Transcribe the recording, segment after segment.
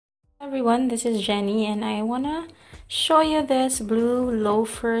Everyone, this is Jenny and I wanna show you this blue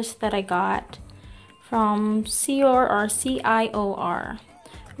loafers that I got from CIOR or CIOR.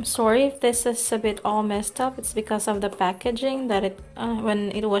 I'm sorry if this is a bit all messed up. It's because of the packaging that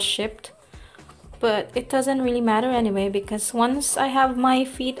when it was shipped, but it doesn't really matter anyway, because once I have my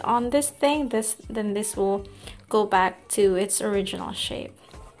feet on this thing, then this will go back to its original shape.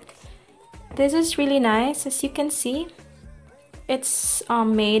 This is really nice. As you can see, it's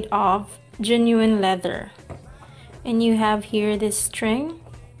made of genuine leather, and you have here this string.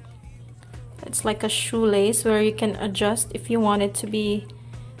 It's like a shoelace where you can adjust if you want it to be.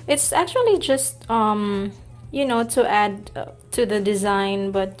 It's actually just you know, to add to the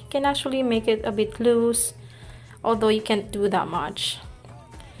design, but you can actually make it a bit loose, although you can't do that much.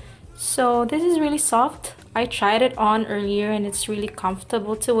 So this is really soft. I tried it on earlier and it's really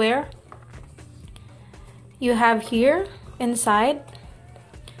comfortable to wear. You have here inside,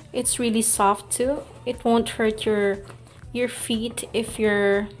 it's really soft too. It won't hurt your feet if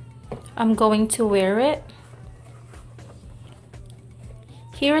you're going to wear it.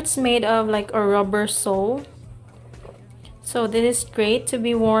 Here it's made of like a rubber sole, so this is great to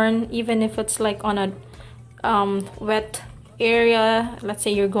be worn even if it's like on a wet area. Let's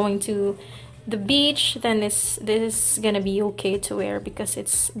say you're going to the beach, then this is gonna be okay to wear because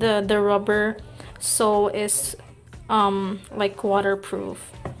it's the rubber sole is like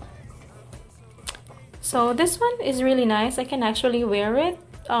waterproof. So this one is really nice. I can actually wear it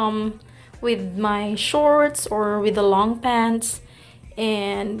with my shorts or with the long pants,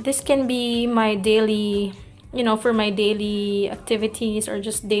 and this can be my daily, you know, for my daily activities or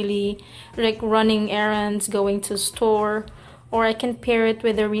just daily like running errands, going to store, or I can pair it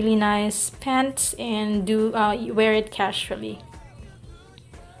with a really nice pants and wear it casually.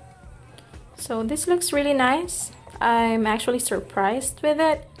 So this looks really nice. I'm actually surprised with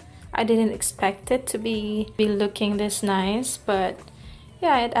it. I didn't expect it to be looking this nice, but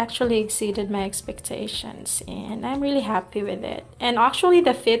yeah, it actually exceeded my expectations and I'm really happy with it. And actually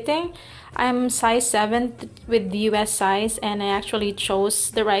the fitting, I'm size 7 with the US size, and I actually chose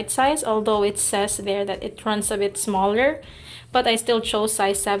the right size, although it says there that it runs a bit smaller, but I still chose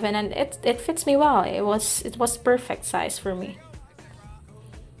size 7 and it fits me well. It was perfect size for me.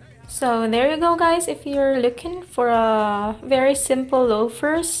 So there you go, guys. If you're looking for a very simple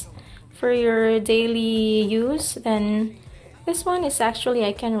loafers for your daily use, then this one is actually,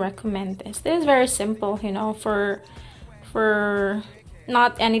 I can recommend this. This is very simple, you know, for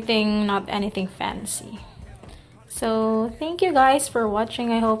not anything fancy. So thank you guys for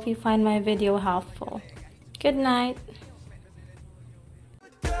watching. I hope you find my video helpful. Good night.